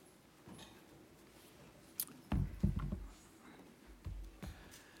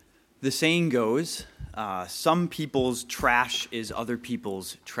The saying goes, some people's trash is other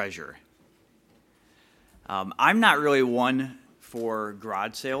people's treasure. I'm not really one for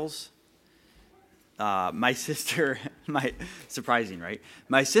garage sales. My sister, surprising, right?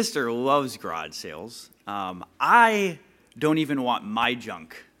 My sister loves garage sales. I don't even want my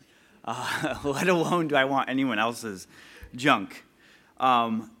junk, let alone do I want anyone else's junk.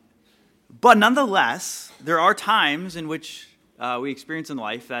 But nonetheless, there are times in which we experience in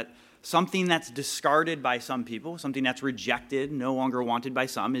life that something that's discarded by some people, something that's rejected, no longer wanted by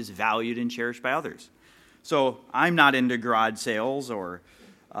some, is valued and cherished by others. So I'm not into garage sales or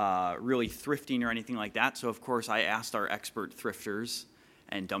really thrifting or anything like that. So, of course, I asked our expert thrifters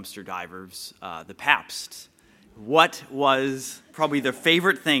and dumpster divers, the Pabst, what was probably their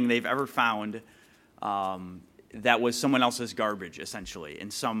favorite thing they've ever found that was someone else's garbage, essentially,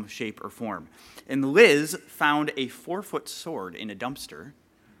 in some shape or form. And Liz found a 4-foot sword in a dumpster.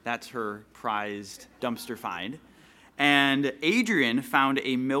 That's her prized dumpster find. And Adrian found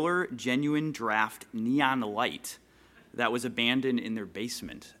a Miller Genuine Draft neon light that was abandoned in their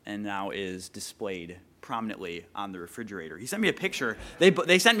basement and now is displayed prominently on the refrigerator. He sent me a picture.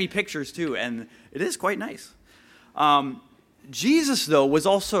 They sent me pictures too, and it is quite nice. Jesus, though, was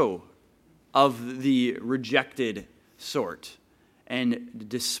also of the rejected sort and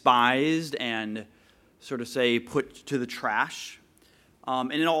despised and sort of put to the trash.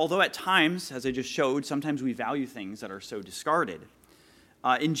 And although at times, as I just showed, sometimes we value things that are so discarded,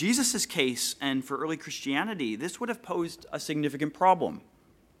 in Jesus' case and for early Christianity, this would have posed a significant problem.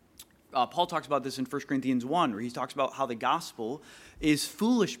 Paul talks about this in 1 Corinthians 1, where he talks about how the gospel is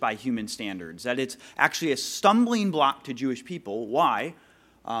foolish by human standards, that it's actually a stumbling block to Jewish people. Why?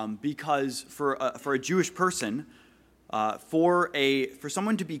 Because for a Jewish person, for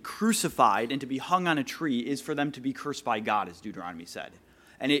someone to be crucified and to be hung on a tree is for them to be cursed by God, as Deuteronomy said.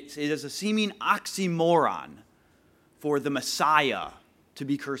 And it is a seeming oxymoron for the Messiah to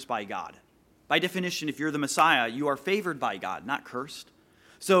be cursed by God. By definition, if you're the Messiah, you are favored by God, not cursed.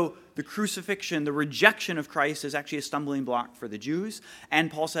 So the crucifixion, the rejection of Christ is actually a stumbling block for the Jews. And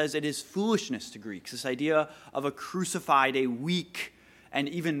Paul says it is foolishness to Greeks, this idea of a crucified, a weak, and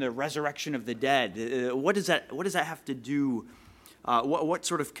even the resurrection of the dead. What does that have to do? What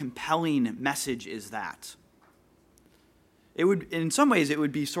sort of compelling message is that? In some ways, it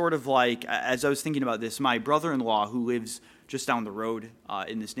would be sort of like, as I was thinking about this, my brother-in-law who lives just down the road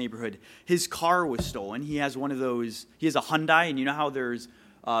in this neighborhood, his car was stolen. He has one of those. He has a Hyundai, and you know how there's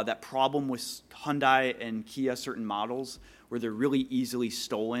that problem with Hyundai and Kia, certain models, where they're really easily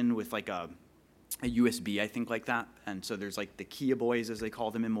stolen with like a USB, I think, like that. And so there's like the Kia boys, as they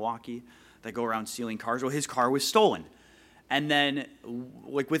call them in Milwaukee, that go around stealing cars. Well, his car was stolen. And then,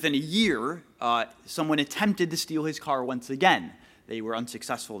 like within a year, someone attempted to steal his car once again. They were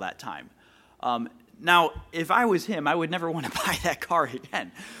unsuccessful that time. Now, if I was him, I would never want to buy that car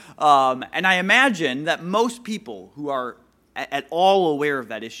again. And I imagine that most people who are at all aware of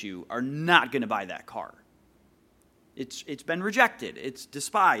that issue are not going to buy that car. It's been rejected. It's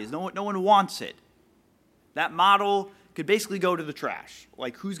despised. No one wants it. That model could basically go to the trash.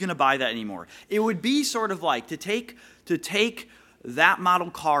 Like, who's going to buy that anymore? It would be sort of like to take that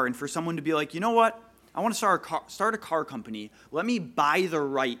model car and for someone to be like, you know what? I want to start a car company. Let me buy the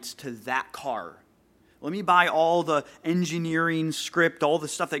rights to that car. Let me buy all the engineering script, all the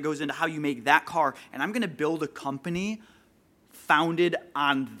stuff that goes into how you make that car, and I'm going to build a company founded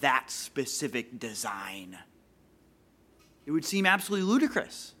on that specific design. It would seem absolutely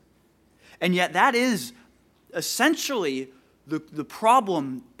ludicrous. And yet that is essentially the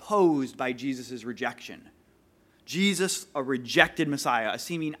problem posed by Jesus' rejection. Jesus, a rejected Messiah, a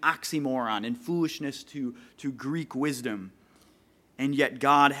seeming oxymoron and foolishness to Greek wisdom. And yet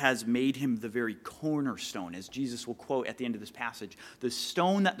God has made him the very cornerstone, as Jesus will quote at the end of this passage. The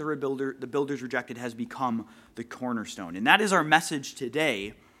stone that the builders rejected has become the cornerstone. And that is our message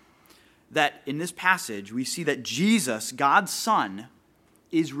today, that in this passage we see that Jesus, God's Son,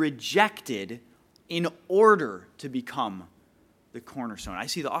 is rejected in order to become the cornerstone. I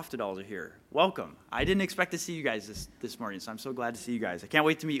see the Oftedals are here. Welcome. I didn't expect to see you guys this morning, so I'm so glad to see you guys. I can't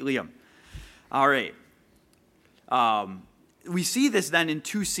wait to meet Liam. All right. We see this then in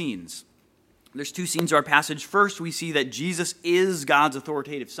two scenes. There's two scenes of our passage. First, we see that Jesus is God's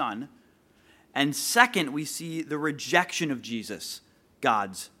authoritative Son. And second, we see the rejection of Jesus,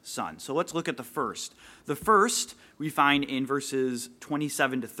 God's Son. So let's look at the first. The first we find in verses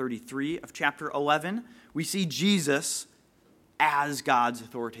 27 to 33 of chapter 11. We see Jesus as God's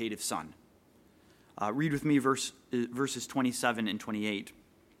authoritative Son. Read with me verses 27 and 28.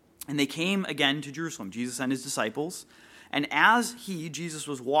 And they came again to Jerusalem, Jesus and his disciples, And as Jesus,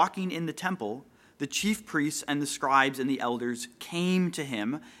 was walking in the temple, the chief priests and the scribes and the elders came to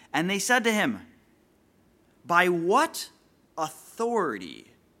him, and they said to him, "By what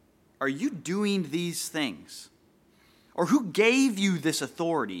authority are you doing these things? Or who gave you this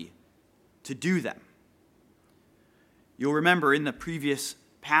authority to do them?" You'll remember in the previous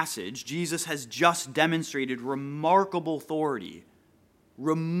passage, Jesus has just demonstrated remarkable authority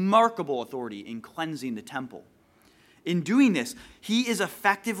in cleansing the temple. In doing this, he is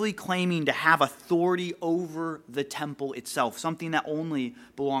effectively claiming to have authority over the temple itself, something that only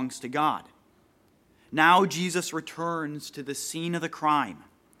belongs to God. Now Jesus returns to the scene of the crime,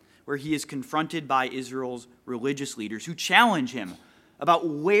 where he is confronted by Israel's religious leaders who challenge him about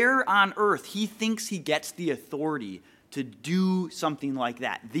where on earth he thinks he gets the authority to do something like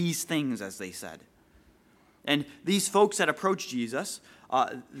that, these things, as they said. And these folks that approached Jesus,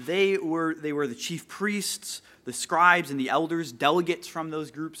 they were the chief priests, the scribes, and the elders, delegates from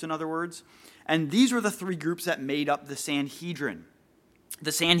those groups, in other words. And these were the three groups that made up the Sanhedrin.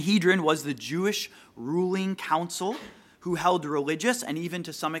 The Sanhedrin was the Jewish ruling council who held religious and even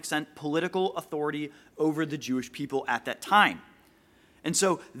to some extent political authority over the Jewish people at that time. And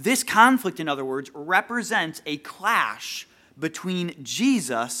so this conflict, in other words, represents a clash between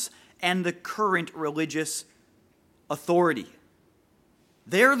Jesus and the current religious authority.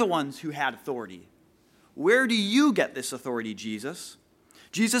 They're the ones who had authority. Where do you get this authority, Jesus?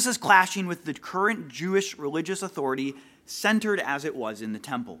 Jesus is clashing with the current Jewish religious authority centered as it was in the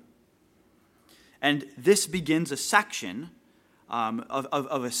temple. And this begins a section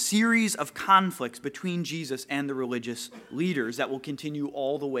of a series of conflicts between Jesus and the religious leaders that will continue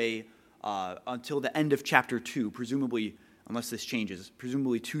all the way until the end of chapter 2, presumably, unless this changes,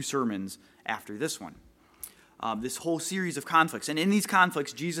 presumably 2 sermons after this one. This whole series of conflicts. And in these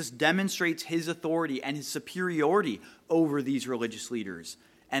conflicts, Jesus demonstrates his authority and his superiority over these religious leaders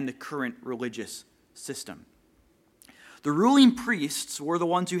and the current religious system. The ruling priests were the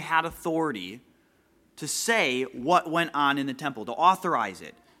ones who had authority to say what went on in the temple, to authorize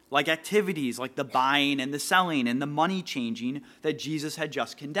it, like activities like the buying and the selling and the money changing that Jesus had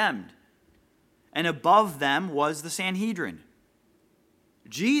just condemned. And above them was the Sanhedrin.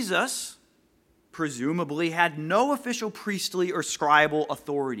 Jesus presumably had no official priestly or scribal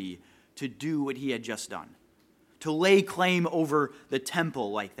authority to do what he had just done, to lay claim over the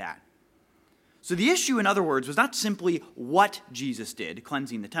temple like that. So the issue, in other words, was not simply what Jesus did,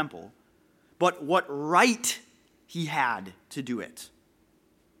 cleansing the temple, but what right he had to do it.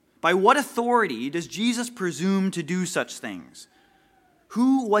 By what authority does Jesus presume to do such things?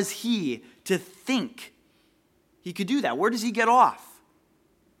 Who was he to think he could do that? Where does he get off?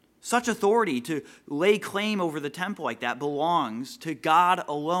 Such authority to lay claim over the temple like that belongs to God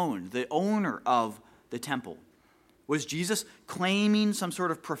alone, the owner of the temple. Was Jesus claiming some sort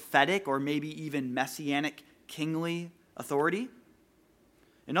of prophetic or maybe even messianic kingly authority?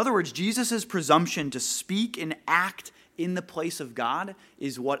 In other words, Jesus' presumption to speak and act in the place of God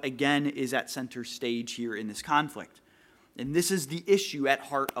is what, again, is at center stage here in this conflict. And this is the issue at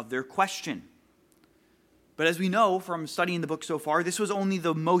heart of their question. But as we know from studying the book so far, this was only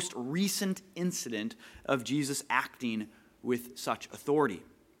the most recent incident of Jesus acting with such authority.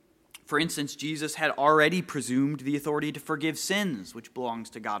 For instance, Jesus had already presumed the authority to forgive sins, which belongs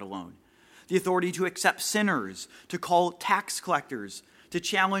to God alone, the authority to accept sinners, to call tax collectors, to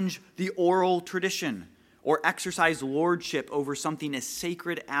challenge the oral tradition, or exercise lordship over something as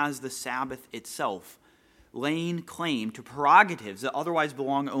sacred as the Sabbath itself, laying claim to prerogatives that otherwise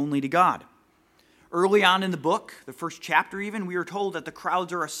belong only to God. Early on in the book, the first chapter even, we are told that the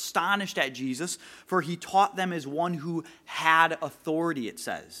crowds are astonished at Jesus, for he taught them as one who had authority, it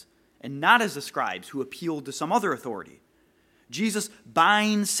says, and not as the scribes who appealed to some other authority. Jesus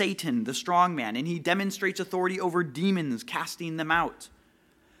binds Satan, the strong man, and he demonstrates authority over demons, casting them out.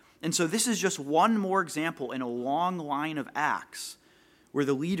 And so this is just one more example in a long line of acts where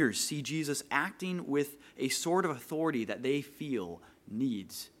the leaders see Jesus acting with a sort of authority that they feel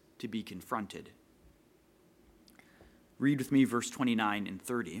needs to be confronted. Read with me verse 29 and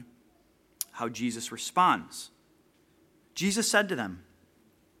 30, how Jesus responds. Jesus said to them,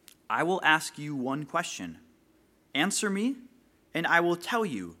 "I will ask you one question. Answer me, and I will tell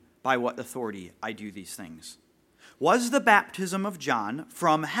you by what authority I do these things. Was the baptism of John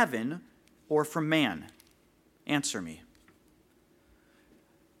from heaven or from man? Answer me."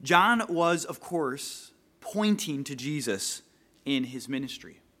 John was, of course, pointing to Jesus in his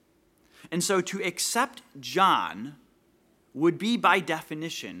ministry. And so to accept John would be by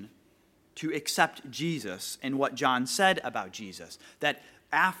definition to accept Jesus and what John said about Jesus. That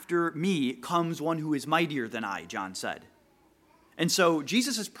after me comes one who is mightier than I, John said. And so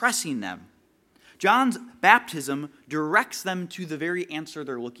Jesus is pressing them. John's baptism directs them to the very answer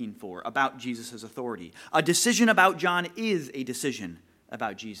they're looking for about Jesus' authority. A decision about John is a decision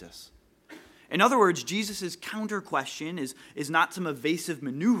about Jesus. In other words, Jesus' counter question is not some evasive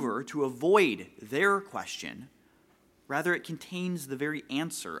maneuver to avoid their question. Rather, it contains the very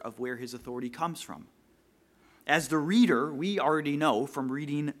answer of where his authority comes from. As the reader, we already know from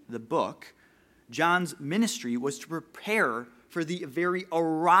reading the book, John's ministry was to prepare for the very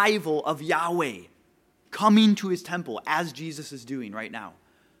arrival of Yahweh coming to his temple, as Jesus is doing right now.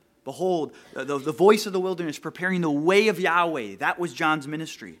 Behold, the voice of the wilderness preparing the way of Yahweh. That was John's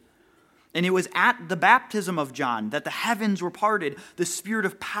ministry. And it was at the baptism of John that the heavens were parted, the spirit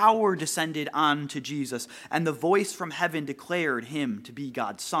of power descended onto Jesus, and the voice from heaven declared him to be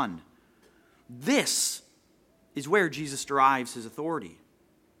God's Son. This is where Jesus derives his authority.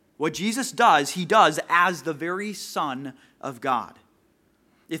 What Jesus does, he does as the very Son of God.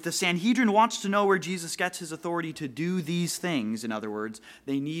 If the Sanhedrin wants to know where Jesus gets his authority to do these things, in other words,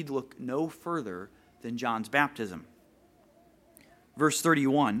 they need look no further than John's baptism. Verse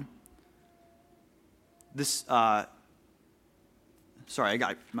 31.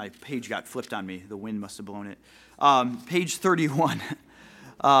 My page got flipped on me. The wind must have blown it. Page 31.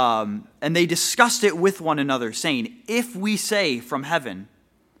 And they discussed it with one another, saying, if we say from heaven,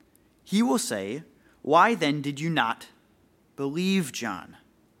 he will say, why then did you not believe John?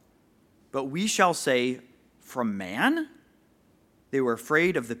 But we shall say, from man? They were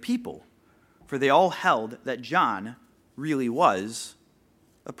afraid of the people, for they all held that John really was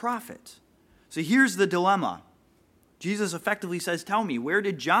a prophet. So here's the dilemma. Jesus effectively says, tell me, where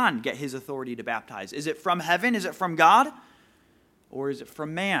did John get his authority to baptize? Is it from heaven? Is it from God? Or is it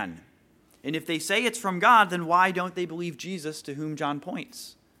from man? And if they say it's from God, then why don't they believe Jesus to whom John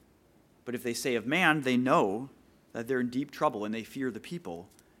points? But if they say of man, they know that they're in deep trouble and they fear the people.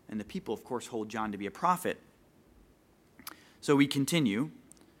 And the people, of course, hold John to be a prophet. So we continue.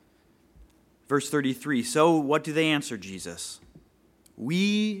 Verse 33, so what do they answer Jesus?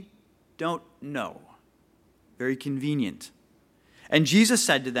 We don't know. Very convenient. And Jesus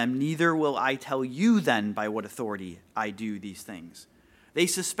said to them, neither will I tell you then by what authority I do these things. They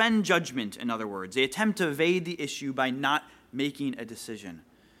suspend judgment, in other words. They attempt to evade the issue by not making a decision.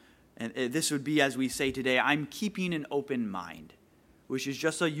 And this would be, as we say today, I'm keeping an open mind, which is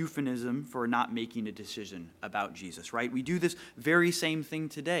just a euphemism for not making a decision about Jesus, right? We do this very same thing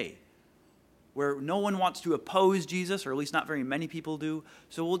today, where no one wants to oppose Jesus, or at least not very many people do,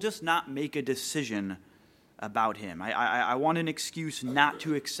 so we'll just not make a decision about him. I want an excuse not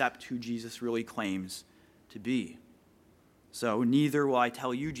to accept who Jesus really claims to be. So neither will I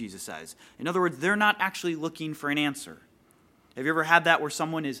tell you, Jesus says. In other words, they're not actually looking for an answer. Have you ever had that where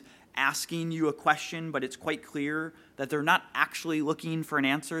someone is asking you a question, but it's quite clear that they're not actually looking for an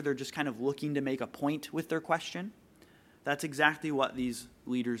answer, they're just kind of looking to make a point with their question? That's exactly what these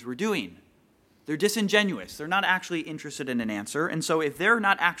leaders were doing. They're disingenuous. They're not actually interested in an answer. And so if they're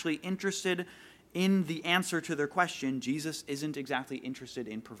not actually interested in the answer to their question, Jesus isn't exactly interested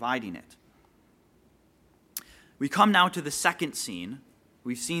in providing it. We come now to the second scene.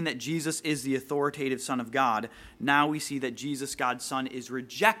 We've seen that Jesus is the authoritative Son of God. Now we see that Jesus, God's Son, is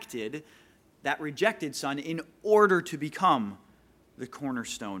rejected, that rejected Son, in order to become the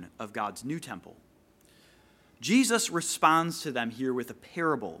cornerstone of God's new temple. Jesus responds to them here with a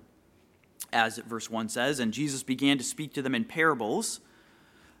parable, as verse 1 says, and Jesus began to speak to them in parables.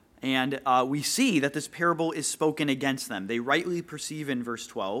 And we see that this parable is spoken against them. They rightly perceive in verse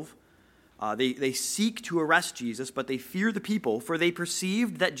 12. They seek to arrest Jesus, but they fear the people, for they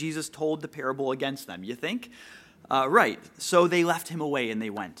perceived that Jesus told the parable against them. You think? Right. So they left him away and they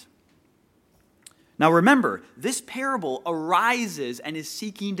went. Now remember, this parable arises and is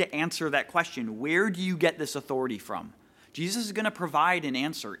seeking to answer that question. Where do you get this authority from? Jesus is going to provide an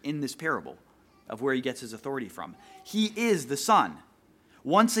answer in this parable of where he gets his authority from. He is the Son.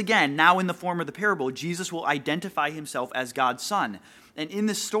 Once again, now in the form of the parable, Jesus will identify himself as God's Son. And in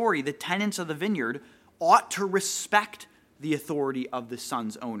this story, the tenants of the vineyard ought to respect the authority of the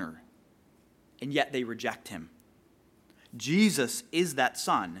son's owner. And yet they reject him. Jesus is that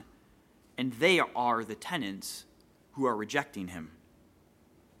son, and they are the tenants who are rejecting him.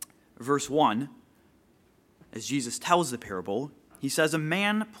 Verse 1, as Jesus tells the parable, he says, a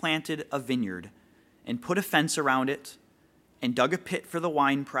man planted a vineyard and put a fence around it and dug a pit for the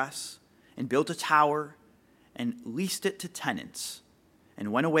winepress and built a tower and leased it to tenants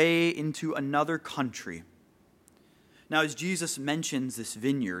and went away into another country. Now, as Jesus mentions this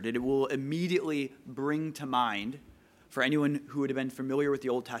vineyard, it will immediately bring to mind For anyone who would have been familiar with the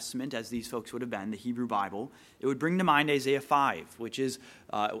Old Testament, as these folks would have been, the Hebrew Bible, it would bring to mind Isaiah 5, which is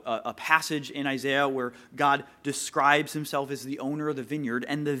a passage in Isaiah where God describes himself as the owner of the vineyard,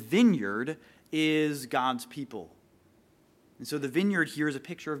 and the vineyard is God's people. And so the vineyard here is a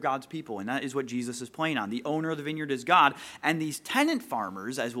picture of God's people, and that is what Jesus is playing on. The owner of the vineyard is God, and these tenant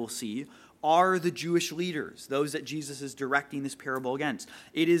farmers, as we'll see, are the Jewish leaders, those that Jesus is directing this parable against.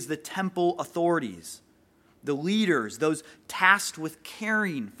 It is the temple authorities, the leaders, those tasked with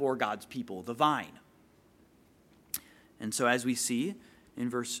caring for God's people, the vine. And so as we see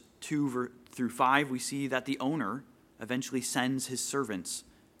in verse 2 through 5, we see that the owner eventually sends his servants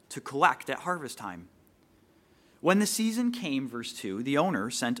to collect at harvest time. When the season came, verse 2, the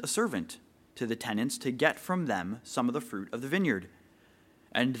owner sent a servant to the tenants to get from them some of the fruit of the vineyard.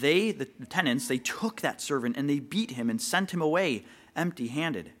 And the tenants, they took that servant and they beat him and sent him away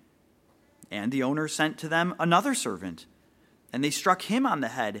empty-handed. And the owner sent to them another servant, and they struck him on the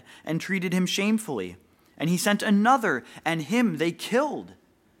head and treated him shamefully. And he sent another, and him they killed.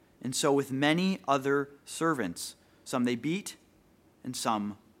 And so with many other servants, some they beat, and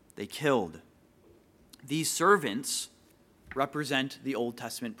some they killed. These servants represent the Old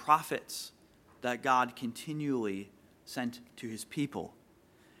Testament prophets that God continually sent to his people.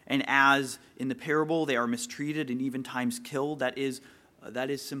 And as in the parable they are mistreated and even times killed, that is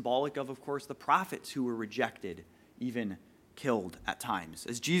symbolic of course, the prophets who were rejected, even killed at times.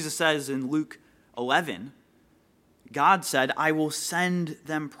 As Jesus says in Luke 11, God said, I will send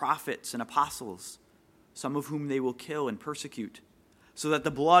them prophets and apostles, some of whom they will kill and persecute, so that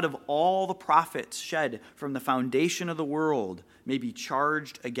the blood of all the prophets shed from the foundation of the world may be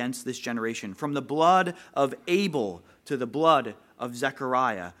charged against this generation, from the blood of Abel to the blood of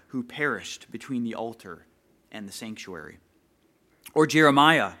Zechariah, who perished between the altar and the sanctuary. Or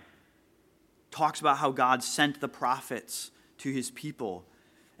Jeremiah talks about how God sent the prophets to his people.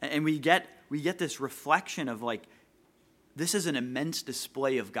 And we get this reflection of this is an immense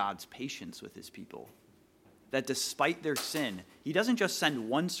display of God's patience with his people. That despite their sin, he doesn't just send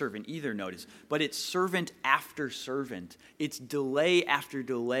one servant either, notice, but it's servant after servant. It's delay after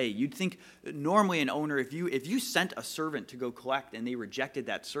delay. You'd think normally an owner, if you sent a servant to go collect and they rejected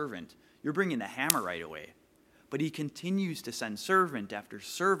that servant, you're bringing the hammer right away. But he continues to send servant after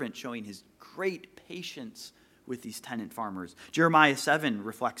servant, showing his great patience with these tenant farmers. Jeremiah 7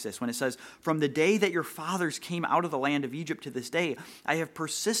 reflects this when it says, from the day that your fathers came out of the land of Egypt to this day, I have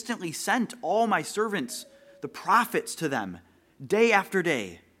persistently sent all my servants, the prophets, to them day after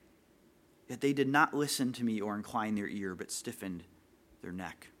day. Yet they did not listen to me or incline their ear, but stiffened their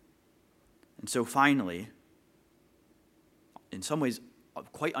neck. And so finally, in some ways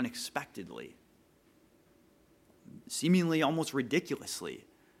quite unexpectedly, seemingly almost ridiculously,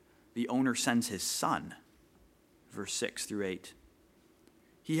 the owner sends his son. Verse 6 through 8.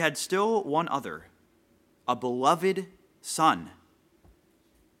 He had still one other, a beloved son.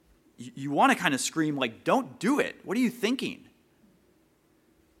 You want to kind of scream don't do it. What are you thinking?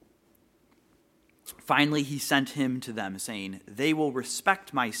 Finally, he sent him to them, saying, they will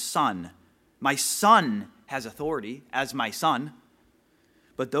respect my son. My son has authority as my son.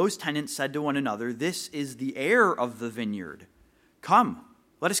 But those tenants said to one another, this is the heir of the vineyard. Come,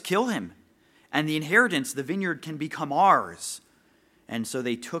 let us kill him, and the inheritance, the vineyard, can become ours. And so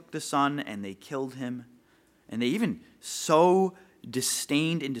they took the son and they killed him. And they even so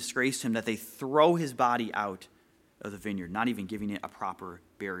disdained and disgraced him that they throw his body out of the vineyard, not even giving it a proper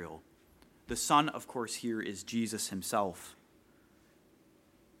burial. The son, of course, here is Jesus himself.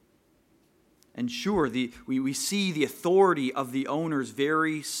 And sure, we see the authority of the owner's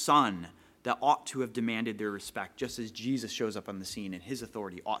very son that ought to have demanded their respect, just as Jesus shows up on the scene and his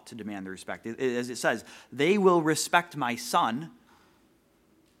authority ought to demand their respect. As it says, they will respect my son.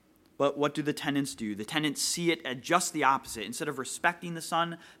 But what do the tenants do? The tenants see it as just the opposite. Instead of respecting the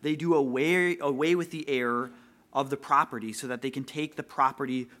son, they do away with the heir of the property so that they can take the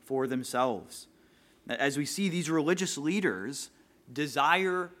property for themselves. As we see, these religious leaders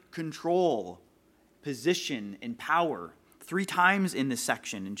desire control, position, and power. 3 times in this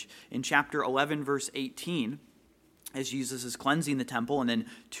section, in chapter 11, verse 18, as Jesus is cleansing the temple, and then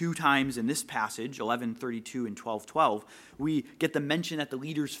 2 times in this passage, 11:32 and 12:12, we get the mention that the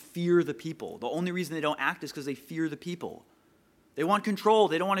leaders fear the people. The only reason they don't act is because they fear the people. They want control.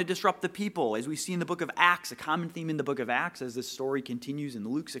 They don't want to disrupt the people. As we see in the book of Acts, a common theme in the book of Acts, as this story continues in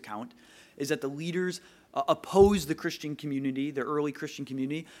Luke's account, is that the leaders oppose the Christian community, the early Christian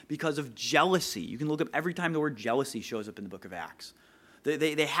community, because of jealousy. You can look up every time the word jealousy shows up in the book of Acts.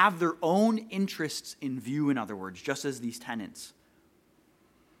 They have their own interests in view, in other words, just as these tenants.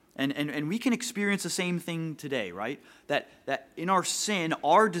 And we can experience the same thing today, right? That in our sin,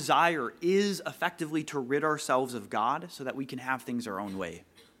 our desire is effectively to rid ourselves of God so that we can have things our own way.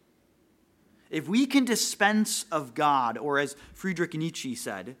 If we can dispense of God, or as Friedrich Nietzsche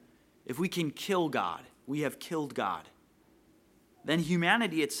said, if we can kill God, we have killed God. Then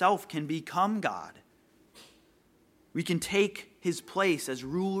humanity itself can become God. We can take his place as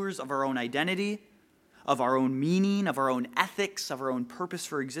rulers of our own identity, of our own meaning, of our own ethics, of our own purpose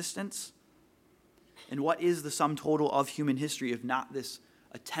for existence. And what is the sum total of human history if not this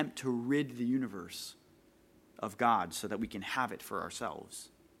attempt to rid the universe of God so that we can have it for ourselves?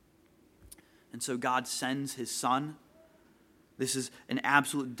 And so God sends his Son. This is an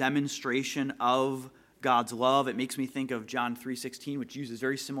absolute demonstration of God's love. It makes me think of John 3:16, which uses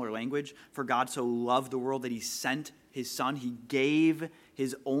very similar language. For God so loved the world that he sent his Son. He gave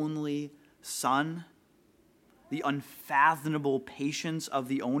his only Son. The unfathomable patience of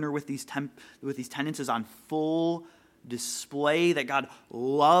the owner with these tenants is on full display, that God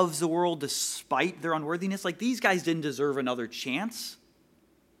loves the world despite their unworthiness. Like, these guys didn't deserve another chance.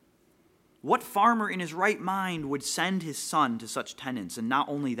 What farmer in his right mind would send his son to such tenants? And not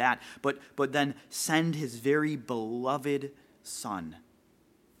only that, but then send his very beloved son.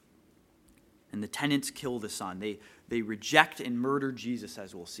 And the tenants kill the son. They reject and murder Jesus,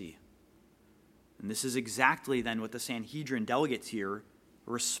 as we'll see. And this is exactly then what the Sanhedrin delegates here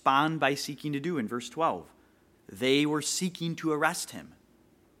respond by seeking to do in verse 12. They were seeking to arrest him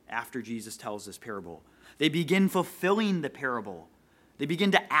after Jesus tells this parable. They begin fulfilling the parable. They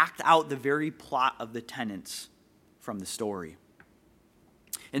begin to act out the very plot of the tenants from the story.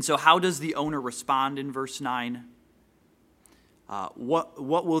 And so how does the owner respond in verse 9?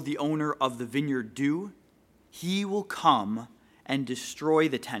 What will the owner of the vineyard do? He will come and destroy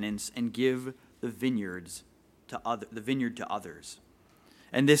the tenants and give the vineyard to others.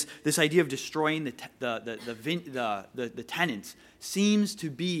 And this idea of destroying the tenants seems to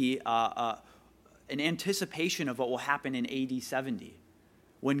be an anticipation of what will happen in AD 70,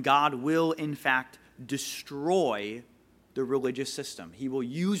 when God will, in fact, destroy the religious system. He will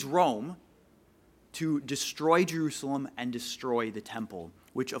use Rome to destroy Jerusalem and destroy the temple,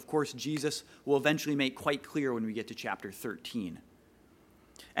 which, of course, Jesus will eventually make quite clear when we get to chapter 13.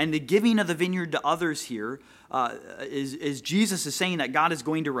 And the giving of the vineyard to others here is Jesus is saying that God is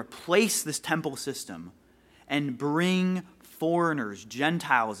going to replace this temple system and bring foreigners,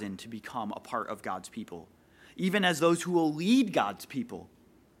 Gentiles, in to become a part of God's people, even as those who will lead God's people.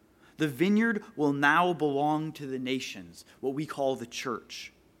 The vineyard will now belong to the nations, what we call the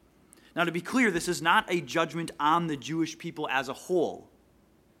church. Now, to be clear, this is not a judgment on the Jewish people as a whole,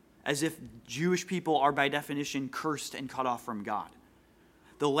 as if Jewish people are by definition cursed and cut off from God.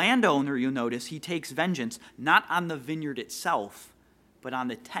 The landowner, you'll notice, he takes vengeance not on the vineyard itself, but on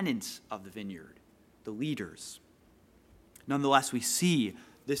the tenants of the vineyard, the leaders. Nonetheless, we see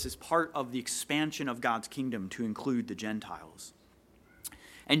this is part of the expansion of God's kingdom to include the Gentiles.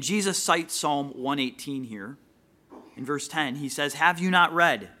 And Jesus cites Psalm 118 here. In verse 10, he says, "Have you not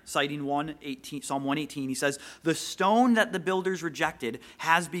read?" Citing Psalm 118, he says, "The stone that the builders rejected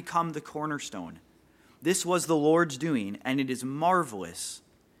has become the cornerstone. This was the Lord's doing, and it is marvelous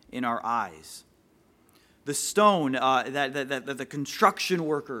in our eyes." The stone that the construction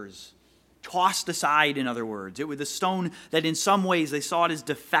workers tossed aside, in other words. It was the stone that in some ways they saw it as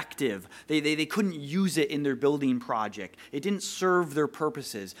defective. They couldn't use it in their building project. It didn't serve their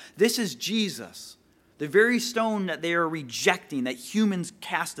purposes. This is Jesus, the very stone that they are rejecting, that humans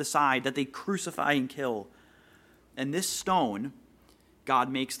cast aside, that they crucify and kill. And this stone, God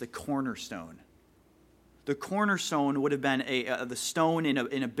makes the cornerstone. The cornerstone would have been the stone in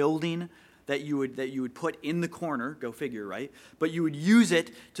a building that you would put in the corner, go figure, right? But you would use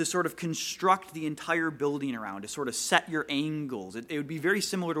it to sort of construct the entire building around, to sort of set your angles. It would be very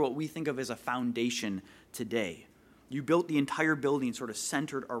similar to what we think of as a foundation today. You built the entire building sort of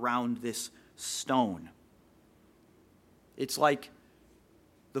centered around this stone. It's like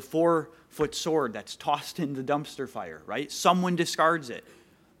the 4-foot sword that's tossed in the dumpster fire, right? Someone discards it.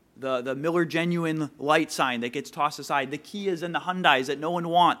 The Miller Genuine light sign that gets tossed aside. The Kias and the Hyundais that no one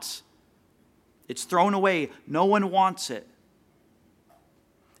wants. It's thrown away. No one wants it.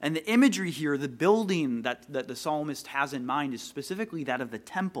 And the imagery here, the building that the psalmist has in mind, is specifically that of the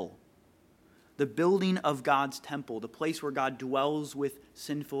temple. The building of God's temple, the place where God dwells with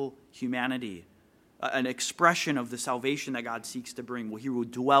sinful humanity. An expression of the salvation that God seeks to bring. Well, he will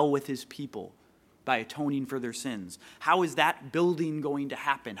dwell with his people by atoning for their sins. How is that building going to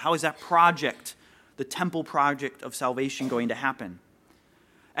happen? How is that project, the temple project of salvation, going to happen?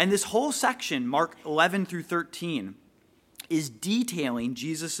 And this whole section, Mark 11 through 13, is detailing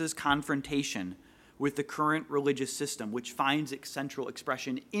Jesus' confrontation with the current religious system, which finds its central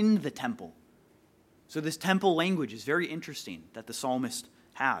expression in the temple. So this temple language is very interesting that the psalmist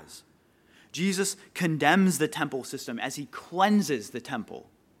has. Jesus condemns the temple system as he cleanses the temple,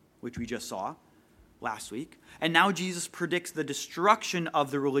 which we just saw last week. And now Jesus predicts the destruction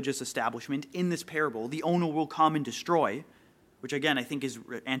of the religious establishment in this parable. The owner will come and destroy, which again I think is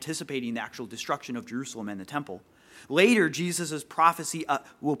anticipating the actual destruction of Jerusalem and the temple. Later, Jesus' prophecy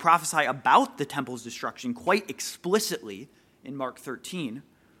will prophesy about the temple's destruction quite explicitly in Mark 13.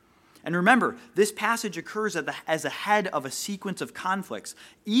 And remember, this passage occurs as a head of a sequence of conflicts.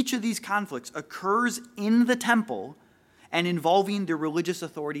 Each of these conflicts occurs in the temple and involving the religious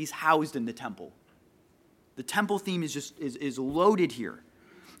authorities housed in the temple. The temple theme is loaded here.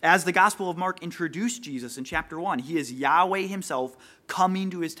 As the Gospel of Mark introduced Jesus in chapter 1, he is Yahweh himself coming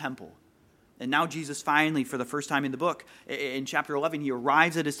to his temple. And now Jesus finally, for the first time in the book, in chapter 11, he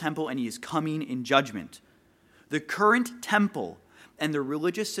arrives at his temple and he is coming in judgment. The current temple and the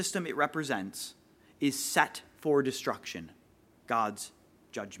religious system it represents is set for destruction, God's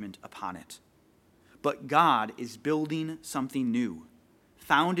judgment upon it. But God is building something new,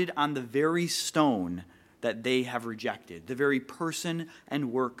 founded on the very stone that they have rejected, the very person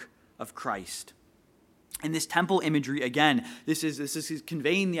and work of Christ. And this temple imagery, again, this is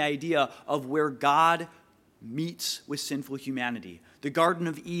conveying the idea of where God meets with sinful humanity. The Garden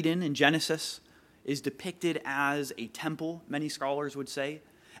of Eden in Genesis is depicted as a temple, many scholars would say,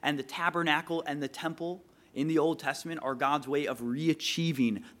 and the tabernacle and the temple in the Old Testament are God's way of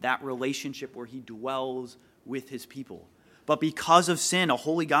re-achieving that relationship where he dwells with his people. But because of sin, a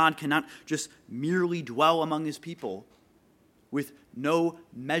holy God cannot just merely dwell among his people with no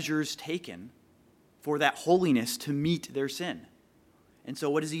measures taken for that holiness to meet their sin. And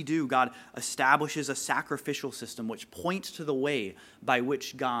so what does he do? God establishes a sacrificial system which points to the way by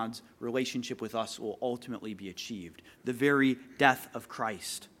which God's relationship with us will ultimately be achieved, the very death of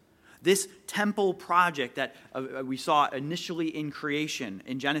Christ. This temple project that we saw initially in creation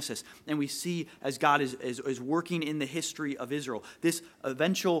in Genesis, and we see as God is working in the history of Israel, this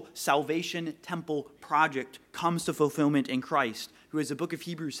eventual salvation temple project comes to fulfillment in Christ, who, as the book of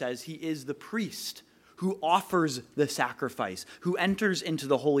Hebrews says, he is the priest who offers the sacrifice, who enters into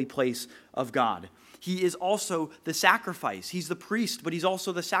the holy place of God. He is also the sacrifice. He's the priest, but he's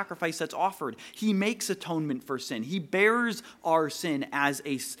also the sacrifice that's offered. He makes atonement for sin. He bears our sin as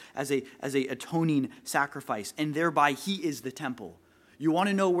a atoning sacrifice, and thereby he is the temple. You want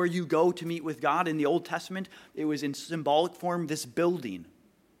to know where you go to meet with God in the Old Testament? It was in symbolic form, this building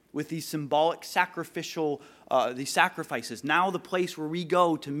with these symbolic sacrificial these sacrifices. Now the place where we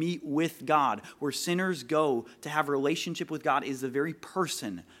go to meet with God, where sinners go to have a relationship with God, is the very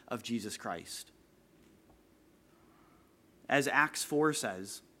person of Jesus Christ. As Acts 4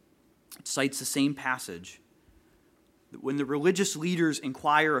 says, it cites the same passage. When the religious leaders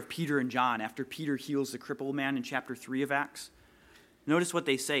inquire of Peter and John after Peter heals the crippled man in chapter 3 of Acts, notice what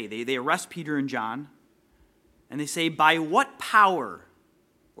they say. They arrest Peter and John, and they say, "By what power,"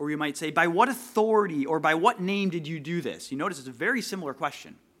 or you might say, "by what authority or by what name did you do this?" You notice it's a very similar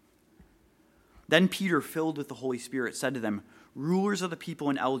question. Then Peter, filled with the Holy Spirit, said to them, "Rulers of the people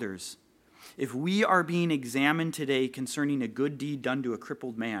and elders, if we are being examined today concerning a good deed done to a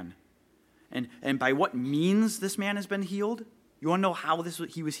crippled man, and by what means this man has been healed, you want to know how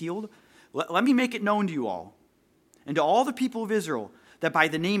he was healed? Let me make it known to you all, and to all the people of Israel, that by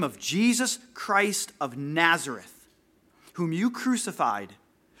the name of Jesus Christ of Nazareth, whom you crucified,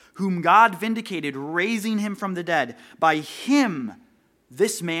 whom God vindicated, raising him from the dead, by him,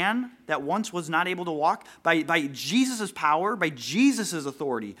 this man that once was not able to walk, by Jesus' power, by Jesus'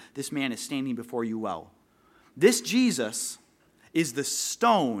 authority, this man is standing before you well. This Jesus is the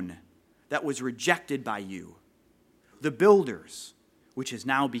stone that was rejected by you, the builders, which has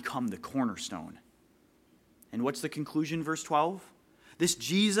now become the cornerstone." And what's the conclusion, verse 12? This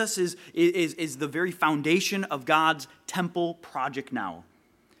Jesus is the very foundation of God's temple project now.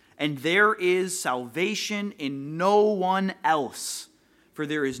 "And there is salvation in no one else, for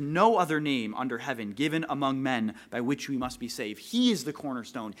there is no other name under heaven given among men by which we must be saved." He is the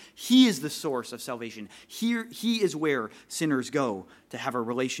cornerstone. He is the source of salvation. He is where sinners go to have a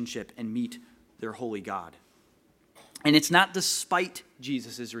relationship and meet their holy God. And it's not despite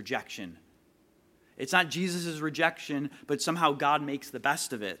Jesus' rejection. It's not Jesus' rejection, but somehow God makes the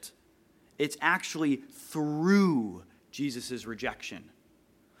best of it. It's actually through Jesus' rejection.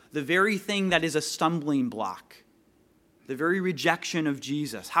 The very thing that is a stumbling block, the very rejection of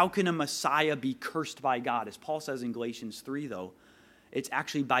Jesus. How can a Messiah be cursed by God? As Paul says in Galatians 3, though, it's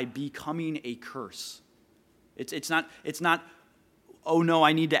actually by becoming a curse. It's not, oh no,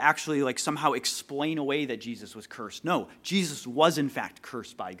 I need to actually like somehow explain away that Jesus was cursed. No, Jesus was in fact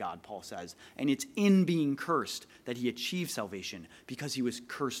cursed by God, Paul says. And it's in being cursed that he achieved salvation, because he was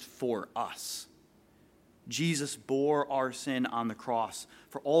cursed for us. Jesus bore our sin on the cross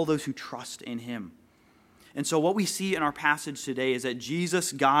for all those who trust in him. And so what we see in our passage today is that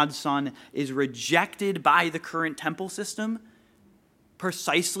Jesus, God's Son, is rejected by the current temple system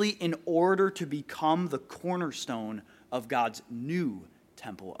precisely in order to become the cornerstone of God's new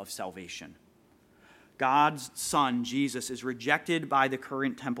temple of salvation. God's Son, Jesus, is rejected by the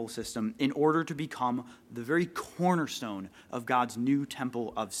current temple system in order to become the very cornerstone of God's new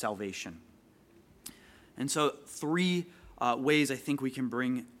temple of salvation. And so 3 ways I think we can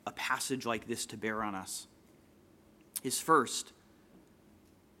bring a passage like this to bear on us is, first,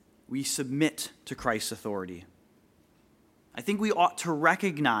 we submit to Christ's authority. I think we ought to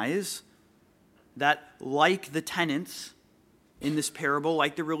recognize that, like the tenants in this parable,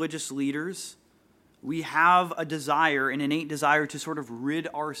 like the religious leaders, we have a desire, an innate desire, to sort of rid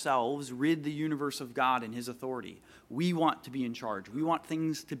the universe of God and his authority. We want to be in charge. We want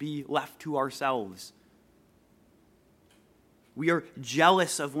things to be left to ourselves. We are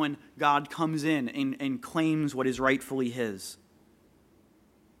jealous of when God comes in and claims what is rightfully his.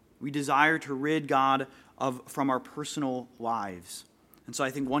 We desire to rid God from our personal lives. And so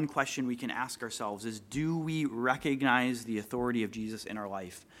I think one question we can ask ourselves is, do we recognize the authority of Jesus in our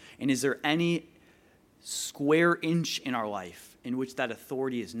life? And is there any square inch in our life in which that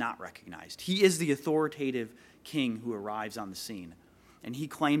authority is not recognized? He is the authoritative king who arrives on the scene, and he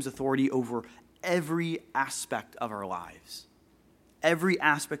claims authority over every aspect of our lives. Every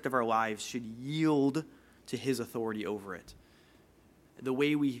aspect of our lives should yield to his authority over it. The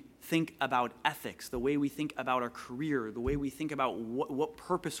way we think about ethics, the way we think about our career, the way we think about what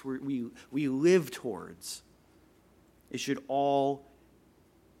purpose we live towards, it should all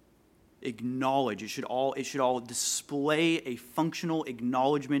acknowledge, it should all display a functional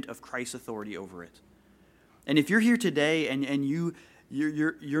acknowledgement of Christ's authority over it. And if you're here today and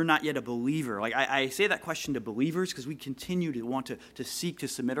you're not yet a believer, like I say that question to believers because we continue to want to seek to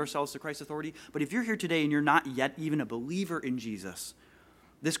submit ourselves to Christ's authority. But if you're here today and you're not yet even a believer in Jesus,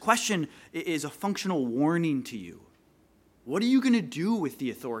 this question is a functional warning to you. What are you going to do with the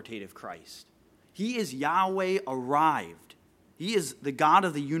authoritative Christ? He is Yahweh arrived. He is the God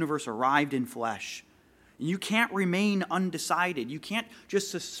of the universe arrived in flesh. And you can't remain undecided. You can't just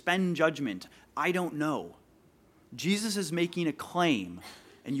suspend judgment. I don't know. Jesus is making a claim,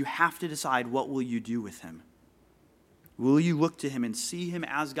 and you have to decide, what will you do with him? Will you look to him and see him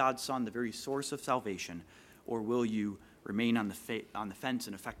as God's Son, the very source of salvation, or will you remain on the fence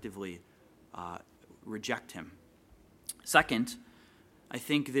and effectively reject him? Second, I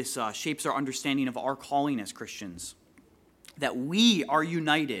think this shapes our understanding of our calling as Christians, that we are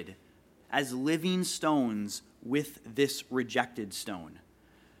united as living stones with this rejected stone.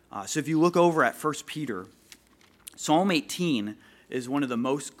 So if you look over at 1 Peter, Psalm 18 is one of the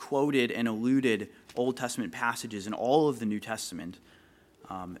most quoted and alluded Old Testament passages in all of the New Testament.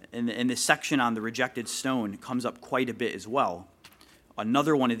 And this section on the rejected stone comes up quite a bit as well.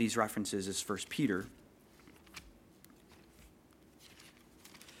 Another one of these references is 1 Peter.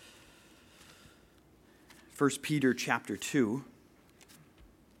 First Peter chapter 2.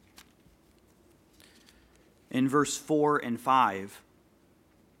 In verse 4 and 5,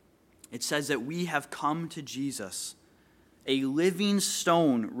 it says that we have come to Jesus, a living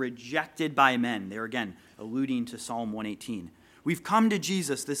stone rejected by men. They're again alluding to Psalm 118. We've come to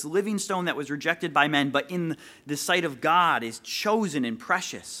Jesus, this living stone that was rejected by men, but in the sight of God is chosen and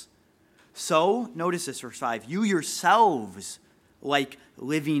precious. So, notice this, verse 5, you yourselves, like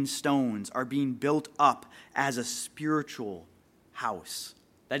living stones, are being built up as a spiritual house.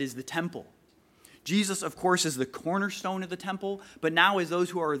 That is the temple. Jesus, of course, is the cornerstone of the temple, but now as those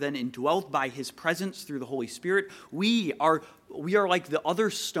who are then indwelt by his presence through the Holy Spirit, we are like the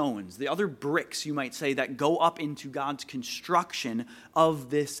other stones, the other bricks, you might say, that go up into God's construction of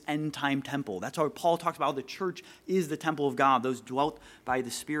this end-time temple. That's how Paul talks about how the church is the temple of God, those dwelt by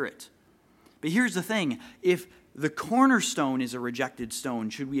the Spirit. But here's the thing. If the cornerstone is a rejected stone,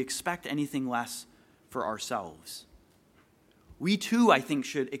 should we expect anything less for ourselves? We too, I think,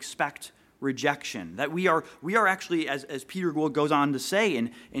 should expect rejection. That we are actually, as Peter goes on to say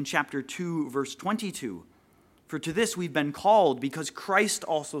in chapter 2, verse 22, for to this we've been called because Christ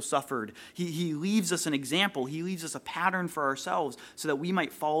also suffered. He leaves us an example. He leaves us a pattern for ourselves so that we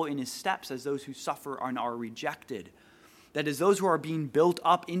might follow in his steps as those who suffer and are rejected. That as those who are being built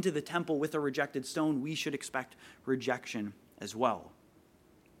up into the temple with a rejected stone, we should expect rejection as well.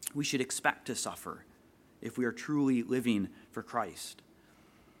 We should expect to suffer if we are truly living for Christ.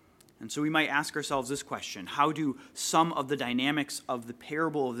 And so we might ask ourselves this question: how do some of the dynamics of the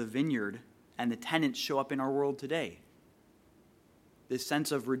parable of the vineyard and the tenants show up in our world today? This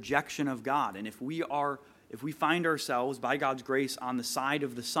sense of rejection of God. And if we find ourselves, by God's grace, on the side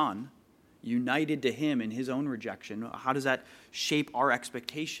of the Son, united to him in his own rejection, how does that shape our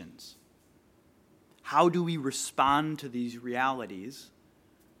expectations? How do we respond to these realities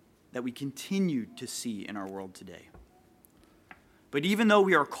that we continue to see in our world today? But even though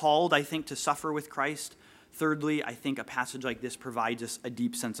we are called, I think, to suffer with Christ, thirdly, I think a passage like this provides us a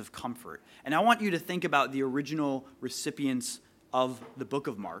deep sense of comfort. And I want you to think about the original recipients of the book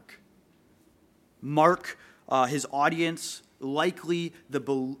of Mark. Mark, his audience, likely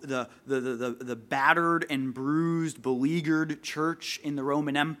the battered and bruised, beleaguered church in the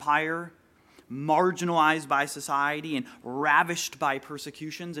Roman Empire, marginalized by society and ravished by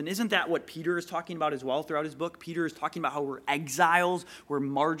persecutions. And isn't that what Peter is talking about as well throughout his book? Peter is talking about how we're exiles, we're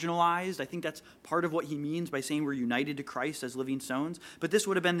marginalized. I think that's part of what he means by saying we're united to Christ as living stones. But this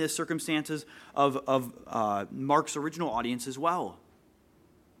would have been the circumstances of Mark's original audience as well.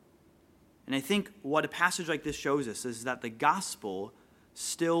 And I think what a passage like this shows us is that the gospel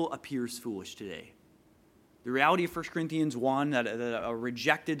still appears foolish today. The reality of 1 Corinthians 1, that a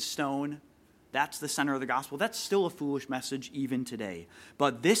rejected stone, that's the center of the gospel. That's still a foolish message even today.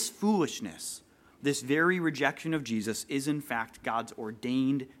 But this foolishness, this very rejection of Jesus, is in fact God's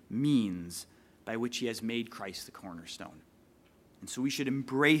ordained means by which he has made Christ the cornerstone. And so we should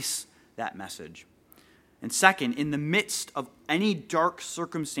embrace that message. And second, in the midst of any dark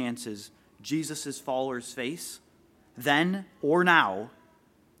circumstances Jesus' followers face, then or now,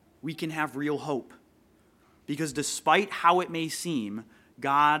 we can have real hope. Because despite how it may seem,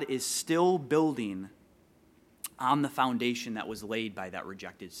 God is still building on the foundation that was laid by that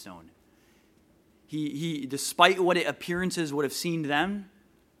rejected stone. He despite what appearances would have seemed then,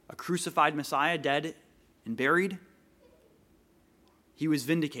 a crucified Messiah, dead and buried, he was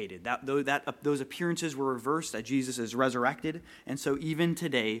vindicated. Those appearances were reversed, that Jesus is resurrected. And so even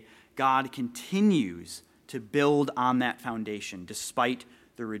today, God continues to build on that foundation despite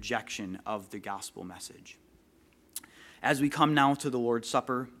the rejection of the gospel message. As we come now to the Lord's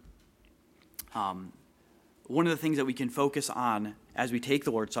Supper, one of the things that we can focus on as we take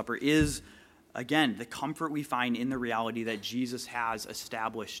the Lord's Supper is, again, the comfort we find in the reality that Jesus has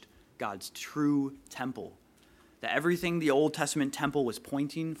established God's true temple. That everything the Old Testament temple was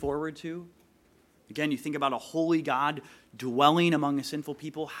pointing forward to, again, you think about a holy God dwelling among a sinful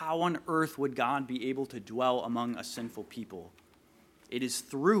people. How on earth would God be able to dwell among a sinful people? It is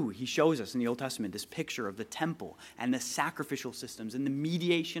through, he shows us in the Old Testament, this picture of the temple and the sacrificial systems and the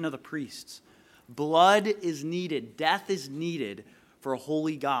mediation of the priests. Blood is needed, death is needed for a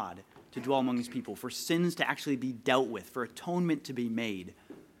holy God to dwell among his people, for sins to actually be dealt with, for atonement to be made.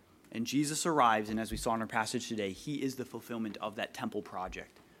 And Jesus arrives, and as we saw in our passage today, he is the fulfillment of that temple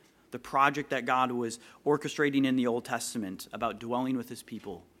project. The project that God was orchestrating in the Old Testament about dwelling with his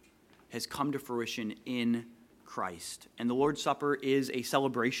people has come to fruition in Christ. And the Lord's Supper is a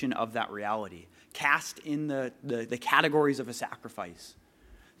celebration of that reality, cast in the categories of a sacrifice.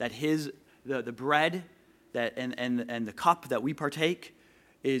 That the bread and the cup that we partake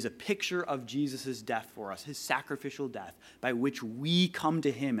is a picture of Jesus' death for us, his sacrificial death, by which we come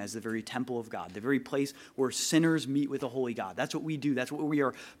to him as the very temple of God, the very place where sinners meet with a holy God. That's what we do. That's what we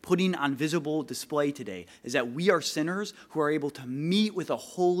are putting on visible display today, is that we are sinners who are able to meet with a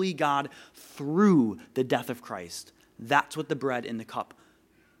holy God through the death of Christ. That's what the bread and the cup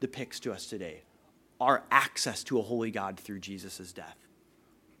depicts to us today, our access to a holy God through Jesus' death.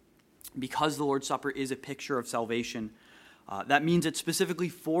 Because the Lord's Supper is a picture of salvation, that means it's specifically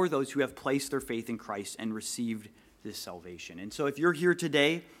for those who have placed their faith in Christ and received this salvation. And so if you're here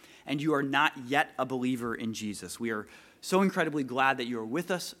today and you are not yet a believer in Jesus, we are so incredibly glad that you are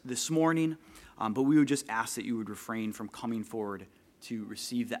with us this morning, but we would just ask that you would refrain from coming forward to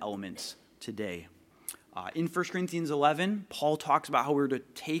receive the elements today. In 1 Corinthians 11, Paul talks about how we're to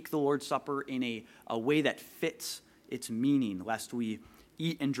take the Lord's Supper in a way that fits its meaning, lest we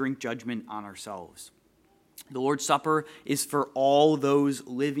eat and drink judgment on ourselves. The Lord's Supper is for all those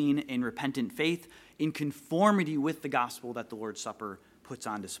living in repentant faith in conformity with the gospel that the Lord's Supper puts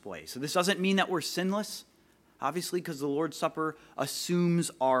on display. So this doesn't mean that we're sinless, obviously, because the Lord's Supper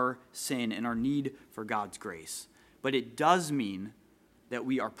assumes our sin and our need for God's grace. But it does mean that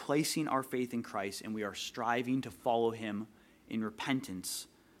we are placing our faith in Christ and we are striving to follow him in repentance,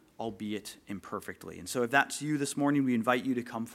 albeit imperfectly. And so if that's you this morning, we invite you to come